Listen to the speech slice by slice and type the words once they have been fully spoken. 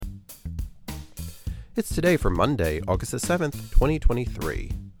It's today for Monday, August the 7th,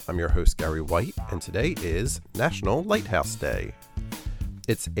 2023. I'm your host, Gary White, and today is National Lighthouse Day.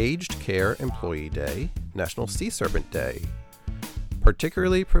 It's Aged Care Employee Day, National Sea Serpent Day,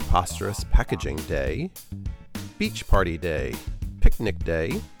 Particularly Preposterous Packaging Day, Beach Party Day, Picnic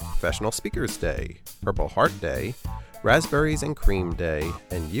Day, Professional Speakers Day, Purple Heart Day, Raspberries and Cream Day,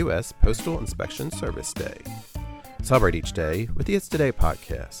 and U.S. Postal Inspection Service Day. Celebrate each day with the It's Today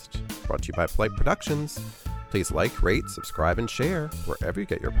podcast, brought to you by Polite Productions. Please like, rate, subscribe, and share wherever you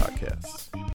get your podcasts.